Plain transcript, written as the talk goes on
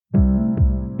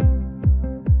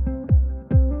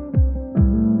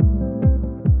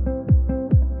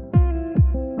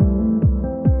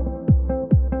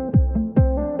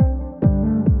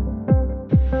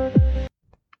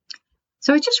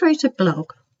So I just wrote a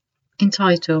blog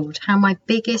entitled How My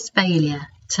Biggest Failure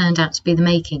Turned Out to Be the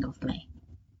Making of Me.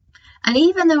 And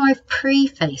even though I've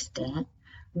prefaced,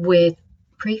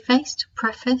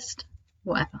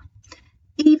 whatever,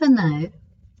 even though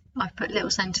I've put a little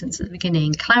sentence at the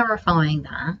beginning clarifying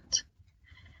that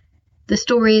the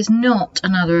story is not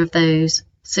another of those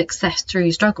success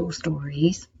through struggle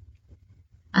stories,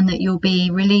 and that you'll be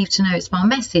relieved to know it's far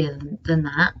messier than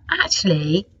that,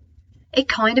 actually, it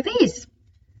kind of is.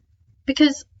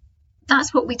 Because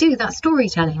that's what we do, that's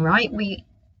storytelling, right?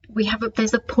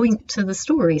 There's a point to the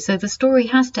story, so the story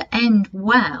has to end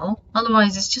well,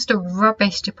 otherwise it's just a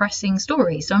rubbish, depressing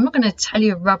story. So I'm not going to tell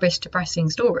you a rubbish,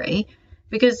 depressing story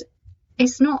because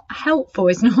it's not helpful,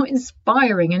 it's not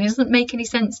inspiring, and it doesn't make any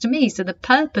sense to me. So the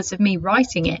purpose of me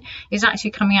writing it is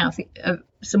actually coming out of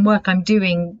some work I'm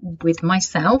doing with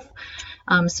myself,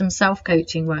 some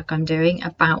self-coaching work I'm doing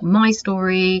about my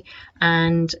story,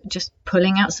 and just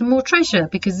pulling out some more treasure,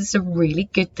 because it's a really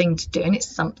good thing to do, and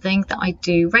it's something that I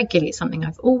do regularly. It's something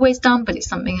I've always done, but it's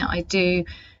something that I do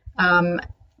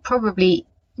probably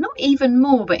not even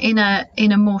more, but in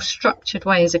a more structured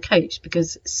way as a coach,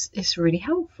 because it's really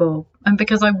helpful, and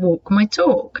because I walk my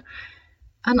talk.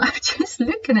 And I'm just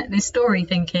looking at this story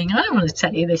thinking, I don't want to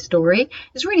tell you this story.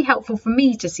 It's really helpful for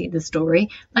me to see the story,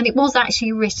 and it was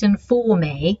actually written for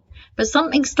me, but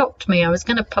something stopped me. I was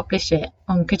going to publish it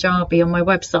on Kajabi on my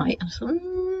website, and I thought,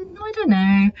 I don't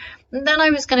know. And then I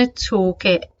was going to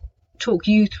talk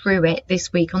you through it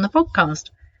this week on the podcast,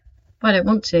 but I don't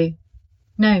want to.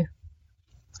 No.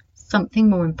 Something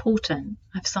more important.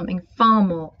 I have something far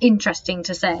more interesting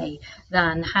to say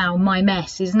than how my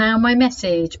mess is now my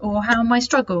message, or how my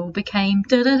struggle became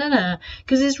da-da-da-da,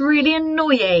 because it's really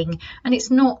annoying, and it's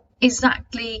not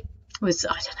exactly, I don't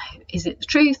know, is it the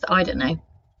truth? I don't know.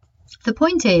 The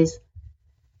point is,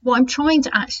 what I'm trying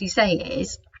to actually say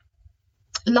is,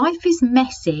 life is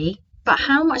messy, but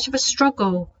how much of a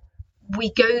struggle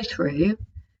we go through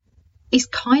is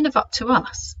kind of up to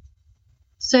us.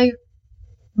 So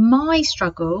my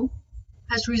struggle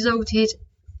has resulted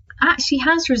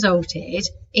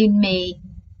in me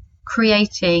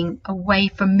creating a way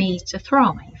for me to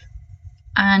thrive,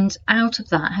 and out of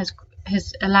that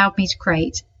has allowed me to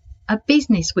create a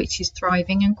business which is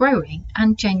thriving and growing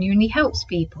and genuinely helps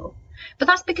people. But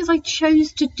that's because I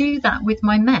chose to do that with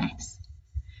my mess.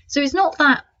 So it's not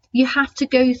that you have to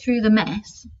go through the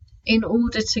mess in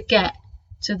order to get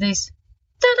to this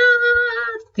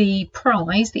the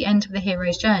prize, the end of the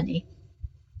hero's journey.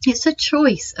 It's a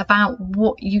choice about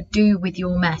what you do with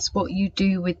your mess, what you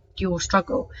do with your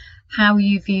struggle, how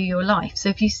you view your life. So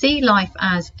if you see life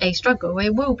as a struggle,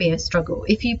 it will be a struggle.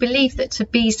 If you believe that to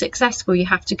be successful you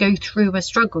have to go through a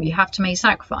struggle, you have to make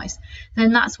sacrifice,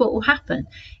 then that's what will happen.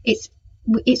 It's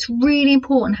really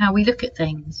important how we look at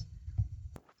things.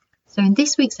 So in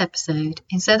this week's episode,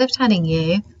 instead of telling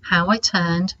you how I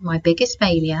turned my biggest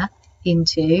failure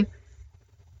into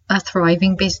a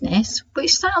thriving business,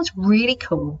 which sounds really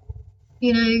cool,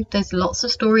 there's lots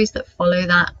of stories that follow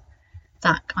that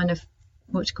kind of,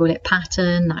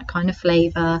 pattern, that kind of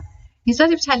flavour.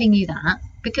 Instead of telling you that,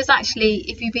 because actually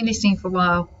if you've been listening for a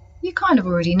while, you kind of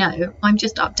already know, I'm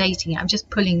just updating it, I'm just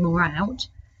pulling more out.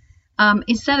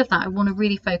 Instead of that, I want to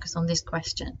really focus on this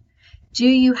question. Do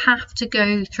you have to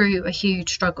go through a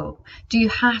huge struggle? Do you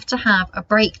have to have a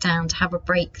breakdown to have a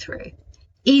breakthrough?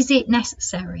 Is it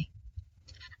necessary?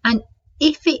 And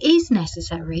if it is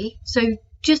necessary, so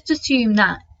just assume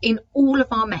that in all of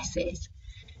our messes,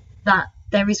 that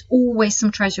there is always some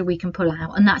treasure we can pull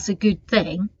out, and that's a good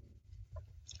thing.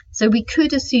 So we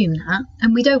could assume that,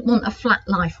 and we don't want a flat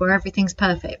life where everything's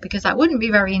perfect, because that wouldn't be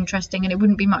very interesting and it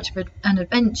wouldn't be much of an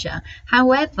adventure.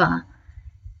 However,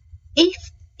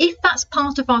 if that's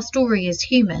part of our story as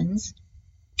humans,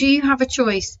 do you have a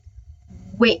choice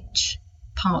which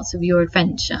parts of your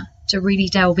adventure to really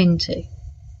delve into?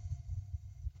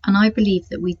 And I believe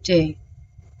that we do.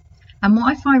 And what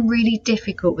I find really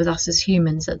difficult with us as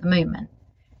humans at the moment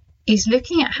is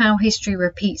looking at how history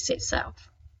repeats itself,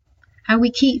 how we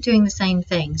keep doing the same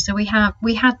thing. So we had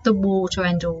the war to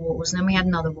end all wars, and then we had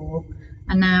another war,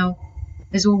 and now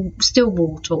there's still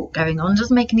war talk going on. It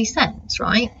doesn't make any sense,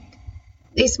 right?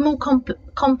 It's more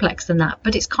complex than that,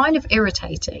 but it's kind of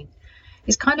irritating.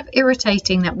 It's kind of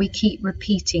irritating that we keep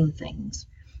repeating things.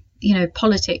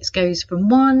 Politics goes from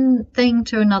one thing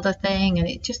to another thing, and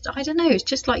it just, I don't know, it's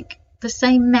just like the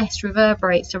same mess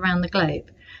reverberates around the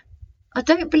globe. I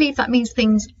don't believe that means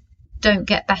things don't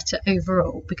get better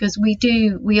overall, because we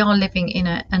are living in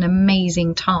an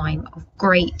amazing time of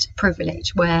great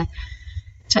privilege where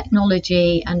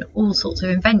technology and all sorts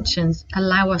of inventions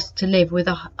allow us to live with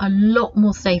a lot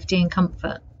more safety and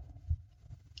comfort.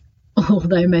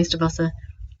 although most of us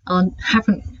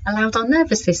haven't allowed our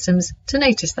nervous systems to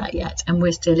notice that yet, and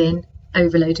we're still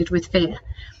overloaded with fear.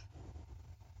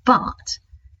 But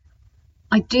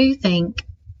I do think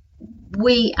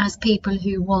we, as people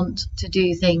who want to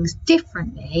do things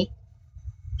differently,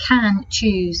 can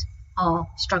choose our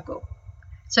struggle.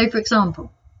 So, for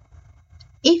example,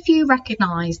 if you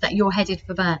recognise that you're headed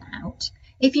for burnout,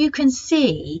 if you can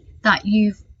see that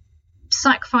you've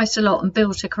sacrificed a lot and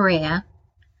built a career,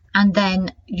 and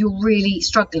then you're really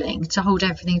struggling to hold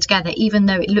everything together, even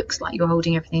though it looks like you're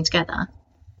holding everything together.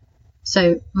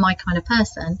 So my kind of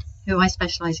person, who I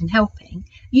specialise in helping,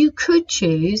 you could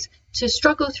choose to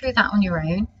struggle through that on your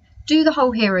own, do the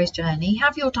whole hero's journey,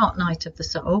 have your dark night of the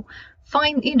soul,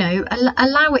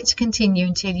 allow it to continue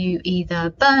until you either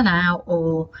burn out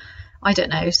or, I don't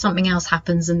know, something else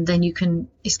happens and then you can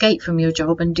escape from your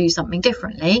job and do something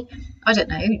differently. I don't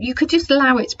know. You could just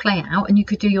allow it to play out and you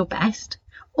could do your best.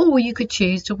 Or you could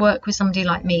choose to work with somebody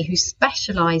like me who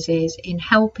specialises in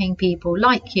helping people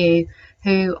like you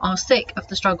who are sick of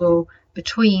the struggle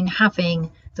between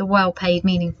having the well-paid,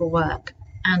 meaningful work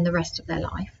and the rest of their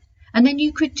life. And then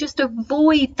you could just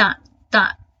avoid that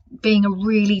being a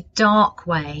really dark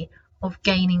way of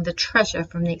gaining the treasure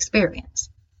from the experience.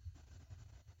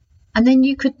 And then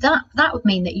you could that would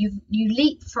mean that you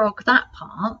leapfrog that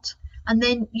part and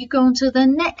then you go on to the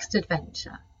next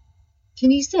adventure.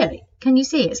 Can you see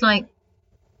it? It's like,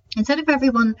 instead of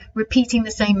everyone repeating the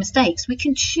same mistakes, we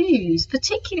can choose,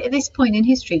 particularly at this point in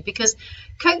history, because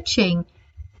coaching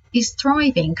is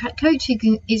thriving.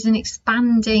 Coaching is an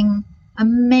expanding,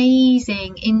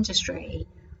 amazing industry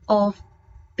of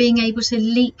being able to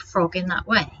leapfrog in that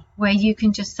way, where you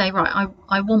can just say, right,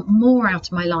 I want more out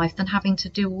of my life than having to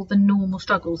do all the normal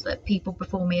struggles that people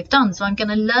before me have done. So I'm going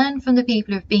to learn from the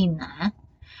people who've been there.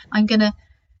 I'm going to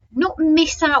not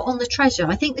miss out on the treasure.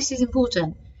 I think this is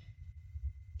important.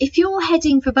 If you're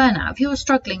heading for burnout, if you're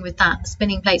struggling with that,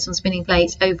 spinning plates on spinning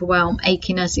plates, overwhelm,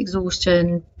 achiness,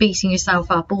 exhaustion, beating yourself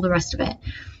up, all the rest of it,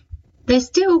 there's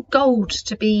still gold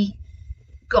to be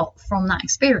got from that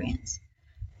experience.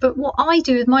 But what I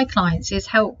do with my clients is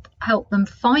help them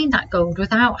find that gold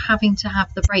without having to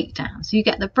have the breakdown. So you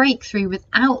get the breakthrough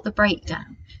without the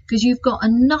breakdown, because you've got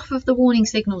enough of the warning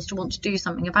signals to want to do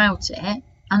something about it.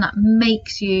 And that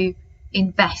makes you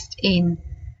invest in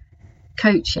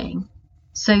coaching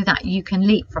so that you can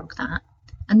leapfrog that.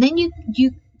 And then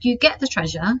you get the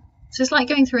treasure. So it's like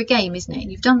going through a game, isn't it?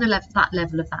 You've done that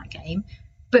level of that game.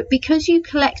 But because you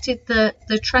collected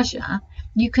the treasure,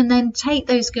 you can then take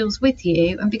those skills with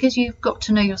you. And because you've got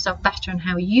to know yourself better and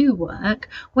how you work,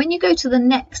 when you go to the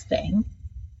next thing,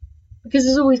 because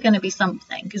there's always going to be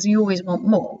something, because you always want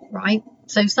more, right?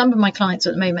 So some of my clients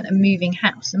at the moment are moving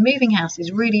house, and moving house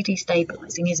is really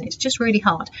destabilising, isn't it? It's just really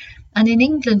hard. And in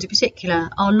England in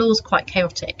particular, our law's quite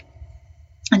chaotic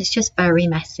and it's just very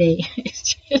messy.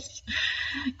 It's just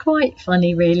quite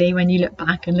funny, really, when you look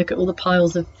back and look at all the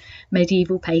piles of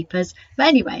medieval papers. But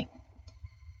anyway,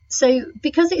 so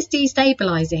because it's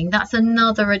destabilising, that's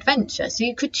another adventure. So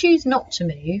you could choose not to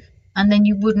move, and then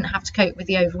you wouldn't have to cope with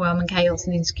the overwhelm and chaos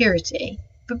and insecurity.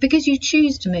 But because you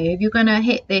choose to move, you're going to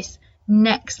hit this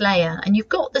next layer, and you've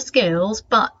got the skills,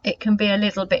 but it can be a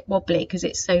little bit wobbly because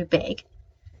it's so big.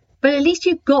 But at least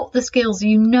you've got the skills,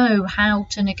 you know how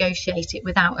to negotiate it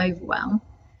without overwhelm.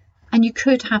 And you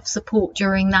could have support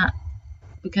during that,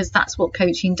 because that's what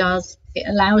coaching does. It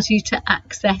allows you to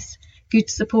access good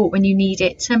support when you need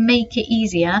it to make it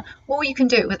easier, or you can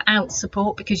do it without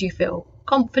support because you feel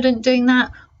confident doing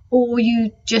that, or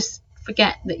you just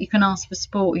forget that you can ask for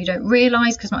support, or you don't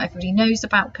realise because not everybody knows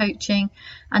about coaching,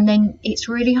 and then it's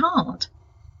really hard.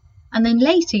 And then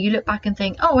later you look back and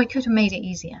think, oh, I could have made it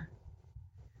easier.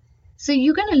 So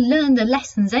you're going to learn the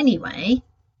lessons anyway.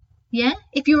 Yeah,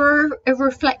 if you're a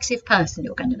reflexive person,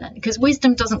 you're going to learn, because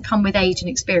wisdom doesn't come with age and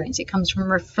experience. It comes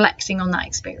from reflecting on that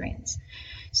experience.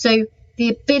 So the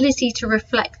ability to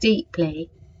reflect deeply,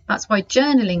 that's why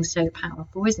journaling's so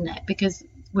powerful, isn't it? Because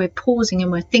we're pausing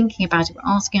and we're thinking about it. We're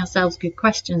asking ourselves good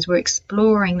questions. We're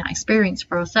exploring that experience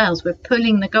for ourselves. We're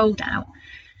pulling the gold out.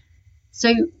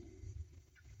 So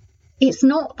it's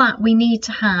not that we need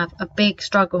to have a big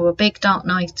struggle, a big dark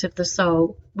night of the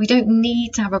soul. We don't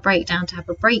need to have a breakdown to have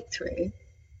a breakthrough,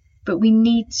 but we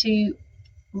need to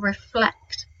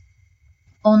reflect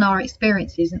on our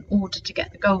experiences in order to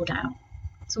get the gold out.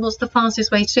 So what's the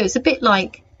fastest way to do it? It's a bit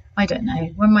like, I don't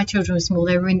know, when my children were small,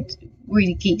 they were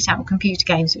really geeked out on computer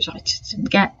games, which I just didn't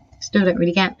get, still don't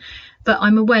really get. But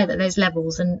I'm aware that there's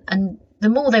levels, and the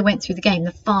more they went through the game,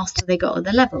 the faster they got at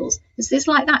the levels. It's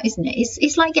like that, isn't it?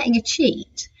 It's like getting a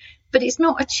cheat, but it's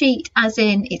not a cheat as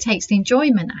in it takes the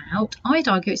enjoyment out. I'd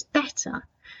argue it's better.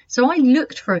 So I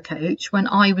looked for a coach when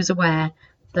I was aware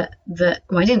that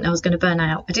I didn't know I was going to burn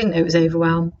out. I didn't know it was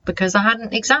overwhelm because I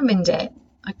hadn't examined it.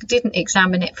 I didn't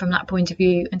examine it from that point of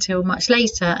view until much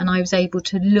later, and I was able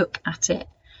to look at it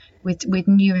with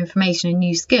new information and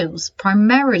new skills,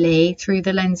 primarily through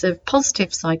the lens of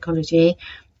positive psychology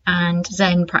and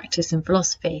Zen practice and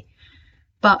philosophy.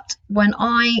 But when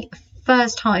I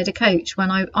first hired a coach, when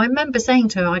I remember saying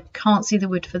to her, I can't see the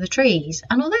wood for the trees.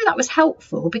 And although that was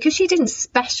helpful because she didn't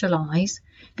specialise,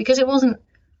 because it wasn't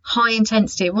high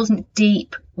intensity, it wasn't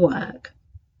deep work,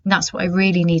 that's what I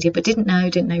really needed, but didn't know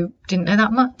that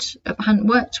much. I hadn't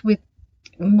worked with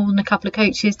more than a couple of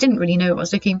coaches, didn't really know what I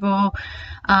was looking for,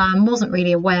 wasn't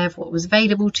really aware of what was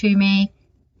available to me,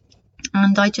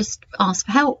 and I just asked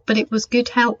for help. But it was good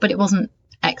help, but it wasn't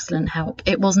excellent help.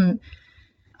 It wasn't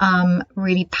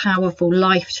really powerful,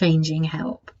 life-changing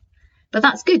help. But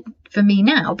that's good for me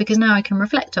now, because now I can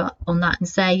reflect on that and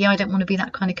say, yeah, I don't want to be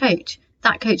that kind of coach.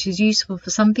 That coach is useful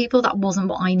for some people. That wasn't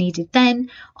what I needed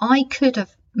then. I could have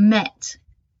met,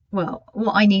 well,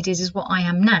 what I needed is what I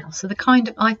am now. So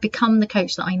I've become the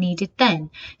coach that I needed then.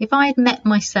 If I had met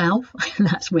myself,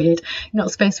 that's weird. You're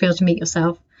not supposed to be able to meet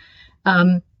yourself,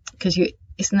 because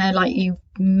isn't there like you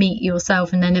meet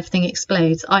yourself and then everything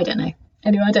explodes? I don't know.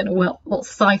 Anyway, I don't know what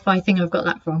sci-fi thing I've got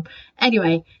that from.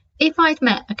 Anyway, if I'd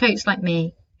met a coach like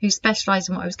me who specialised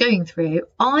in what I was going through,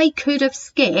 I could have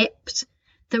skipped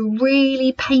the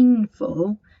really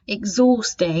painful,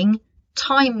 exhausting,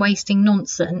 time-wasting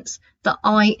nonsense that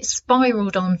I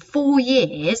spiralled on for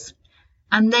years,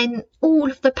 and then all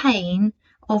of the pain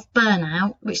of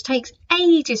burnout, which takes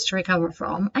ages to recover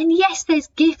from. And yes, there's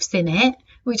gifts in it,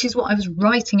 which is what I was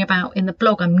writing about in the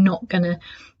blog I'm not going to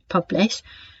publish.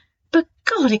 But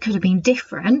God, it could have been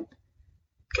different.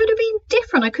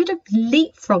 I could have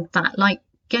leapfrogged that, like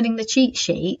getting the cheat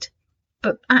sheet,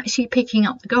 but actually picking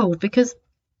up the gold, because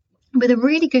with a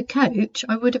really good coach,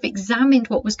 I would have examined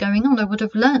what was going on. I would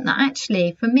have learnt that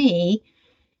actually, for me,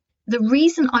 the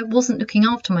reason I wasn't looking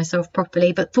after myself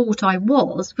properly, but thought I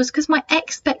was because my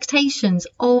expectations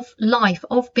of life,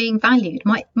 of being valued,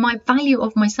 my value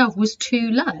of myself was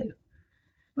too low,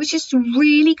 which is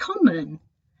really common.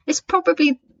 It's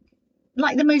probably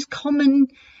like the most common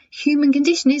human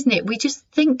condition, isn't it? We just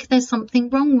think there's something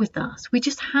wrong with us. We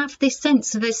just have this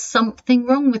sense of there's something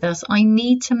wrong with us. I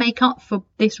need to make up for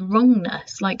this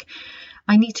wrongness. Like,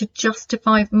 I need to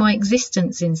justify my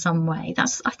existence in some way.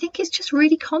 I think it's just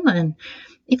really common.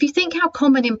 If you think how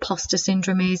common imposter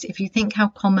syndrome is, if you think how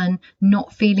common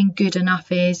not feeling good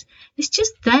enough is, it's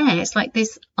just there. It's like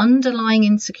this underlying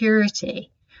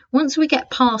insecurity. Once we get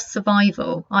past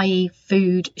survival, i.e.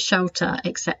 food, shelter,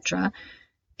 etc.,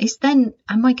 it's then,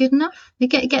 am I good enough? It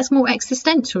gets more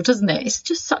existential, doesn't it? It's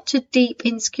just such a deep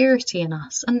insecurity in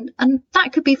us. And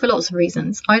that could be for lots of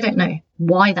reasons. I don't know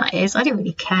why that is. I don't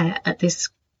really care at this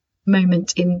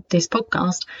moment in this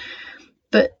podcast.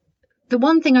 But the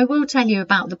one thing I will tell you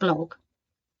about the blog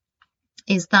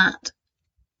is that,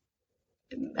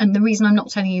 and the reason I'm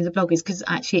not telling you the blog is because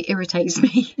actually it irritates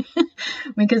me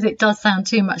because it does sound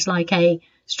too much like a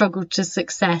struggle to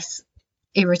success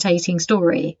irritating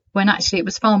story, when actually it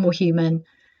was far more human.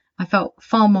 I felt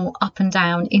far more up and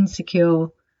down, insecure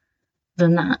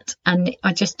than that. And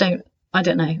I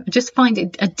don't know. I just find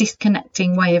it a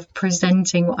disconnecting way of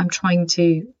presenting what I'm trying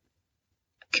to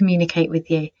communicate with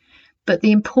you. But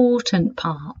the important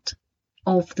part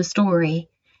of the story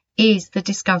is the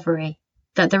discovery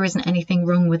that there isn't anything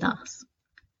wrong with us.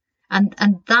 And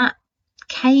that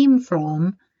came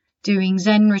from doing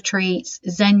Zen retreats,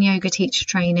 Zen yoga teacher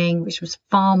training, which was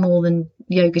far more than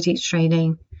yoga teacher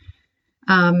training.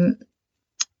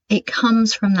 It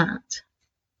comes from that.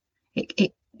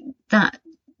 That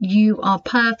you are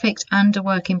perfect and a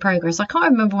work in progress. I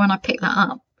can't remember when I picked that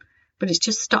up, but it's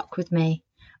just stuck with me.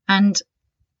 And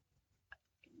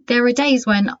there are days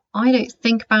when I don't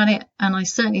think about it, and I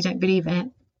certainly don't believe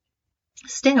it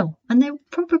still. And there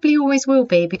probably always will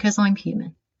be, because I'm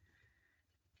human.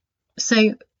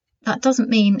 So that doesn't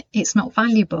mean it's not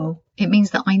valuable. It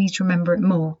means that I need to remember it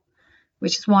more,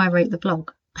 which is why I wrote the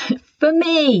blog. For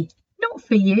me, not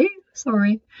for you,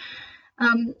 sorry.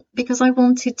 Because I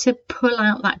wanted to pull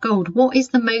out that gold. What is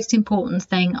the most important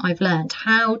thing I've learned?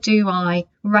 How do I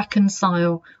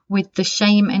reconcile with the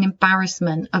shame and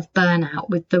embarrassment of burnout,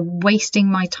 with the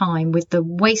wasting my time, with the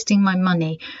wasting my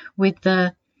money, with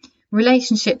the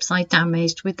relationships I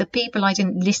damaged, with the people I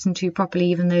didn't listen to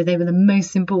properly, even though they were the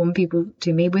most important people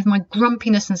to me, with my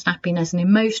grumpiness and snappiness and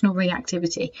emotional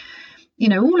reactivity,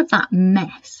 all of that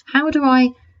mess. How do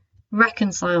I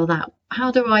reconcile that?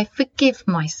 How do I forgive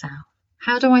myself?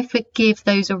 How do I forgive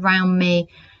those around me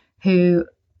who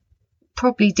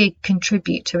probably did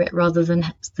contribute to it rather than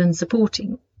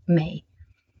supporting me.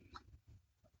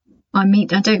 I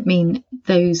don't mean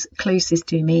those closest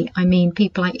to me. I mean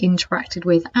people I interacted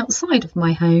with outside of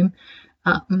my home,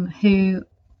 who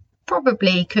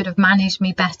probably could have managed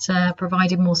me better,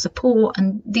 provided more support.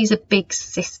 And these are big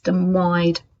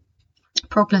system-wide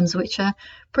problems which are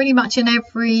pretty much in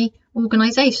every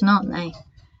organisation, aren't they?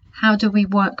 How do we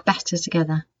work better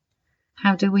together?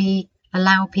 How do we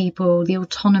allow people the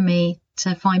autonomy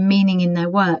to find meaning in their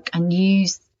work and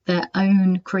use their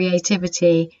own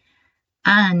creativity,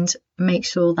 and make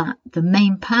sure that the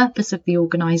main purpose of the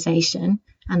organisation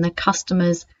and the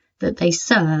customers that they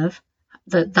serve,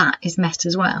 that is met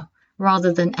as well,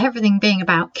 rather than everything being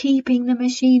about keeping the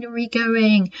machinery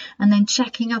going and then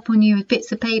checking up on you with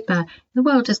bits of paper. The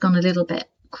world has gone a little bit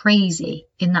crazy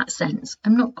in that sense.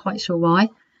 I'm not quite sure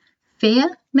why.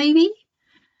 Fear, maybe?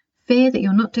 Fear that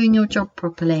you're not doing your job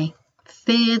properly.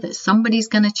 Fear that somebody's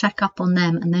going to check up on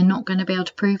them and they're not going to be able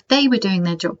to prove they were doing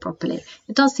their job properly.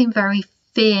 It does seem very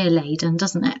fear-laden,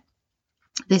 doesn't it?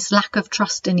 This lack of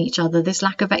trust in each other, this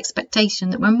lack of expectation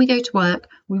that when we go to work,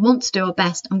 we want to do our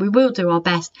best, and we will do our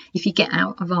best if you get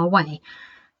out of our way.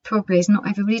 Probably is not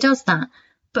everybody does that,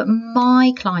 but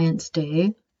my clients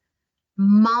do.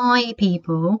 My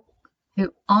people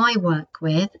who I work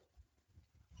with,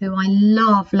 who I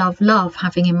love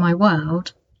having in my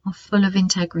world, are full of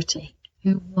integrity,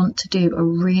 who want to do a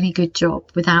really good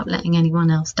job without letting anyone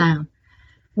else down.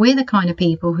 We're the kind of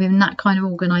people who in that kind of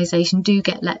organisation do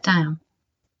get let down.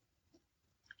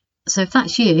 So if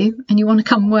that's you and you want to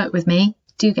come work with me,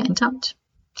 do get in touch.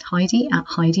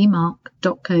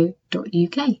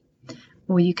 Heidi@heidimark.co.uk,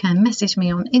 or you can message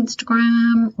me on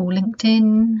Instagram or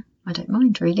LinkedIn. I don't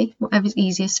mind really, whatever's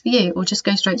easiest for you, or just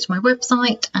go straight to my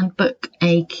website and book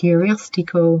a curiosity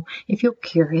call if you're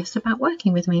curious about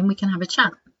working with me, and we can have a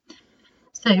chat.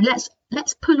 So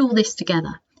let's pull all this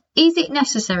together. Is it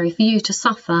necessary for you to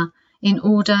suffer in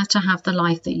order to have the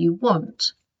life that you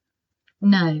want?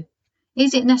 No.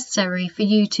 Is it necessary for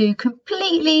you to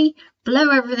completely blow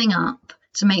everything up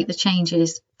to make the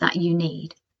changes that you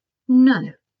need?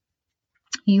 No.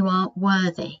 You are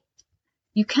worthy.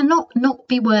 You cannot not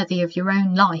be worthy of your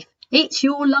own life. It's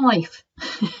your life.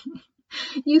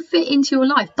 You fit into your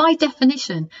life. By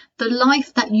definition, the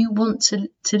life that you want to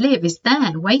live is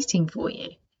there waiting for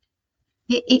you.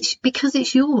 It's because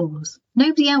it's yours.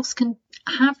 Nobody else can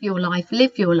have your life,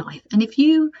 live your life. And if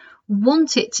you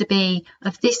want it to be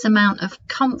of this amount of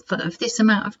comfort, of this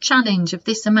amount of challenge, of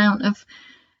this amount of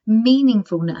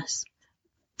meaningfulness,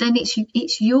 then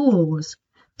it's yours.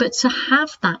 But to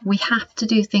have that, we have to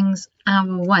do things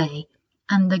our way.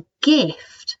 And the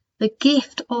gift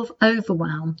of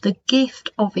overwhelm, the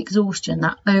gift of exhaustion,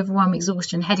 that overwhelm,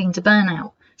 exhaustion, heading to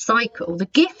burnout cycle, the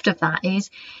gift of that is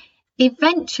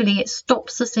eventually it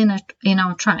stops us in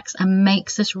our tracks and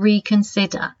makes us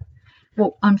reconsider.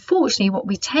 Well, unfortunately, what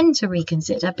we tend to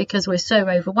reconsider because we're so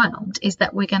overwhelmed is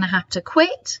that we're going to have to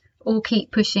quit or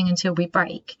keep pushing until we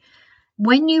break.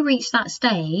 When you reach that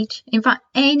stage, in fact,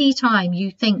 any time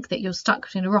you think that you're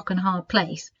stuck in a rock and hard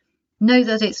place, know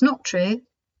that it's not true,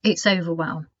 it's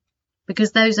overwhelm,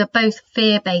 because those are both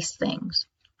fear-based things.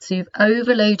 So you've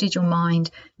overloaded your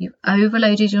mind, you've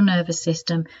overloaded your nervous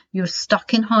system, you're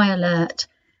stuck in high alert.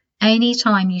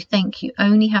 Anytime you think you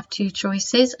only have two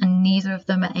choices and neither of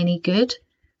them are any good,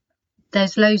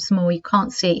 there's loads more, you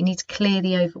can't see it, you need to clear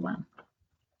the overwhelm.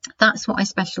 That's what I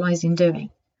specialise in doing.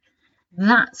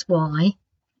 That's why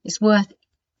it's worth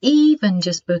even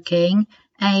just booking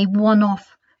a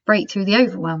one-off Breakthrough the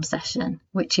Overwhelm session,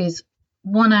 which is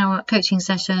 1 hour coaching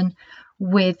session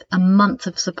with a month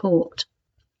of support,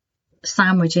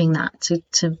 sandwiching that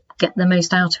to get the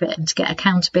most out of it and to get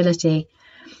accountability.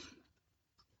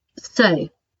 So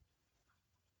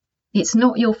it's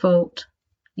not your fault.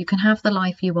 You can have the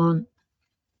life you want.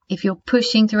 If you're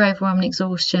pushing through overwhelm and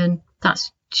exhaustion,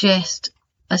 that's just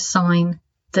a sign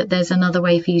that there's another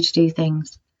way for you to do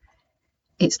things.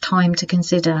 It's time to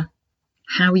consider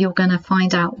how you're going to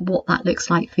find out what that looks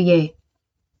like for you.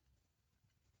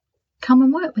 Come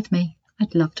and work with me.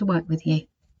 I'd love to work with you.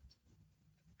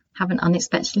 Have an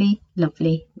unexpectedly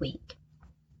lovely week.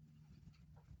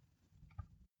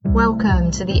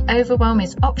 Welcome to the Overwhelm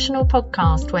is Optional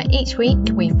podcast, where each week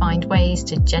we find ways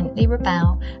to gently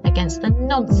rebel against the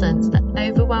nonsense that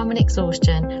overwhelm and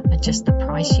exhaustion are just the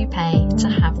price you pay to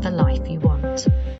have the life you want.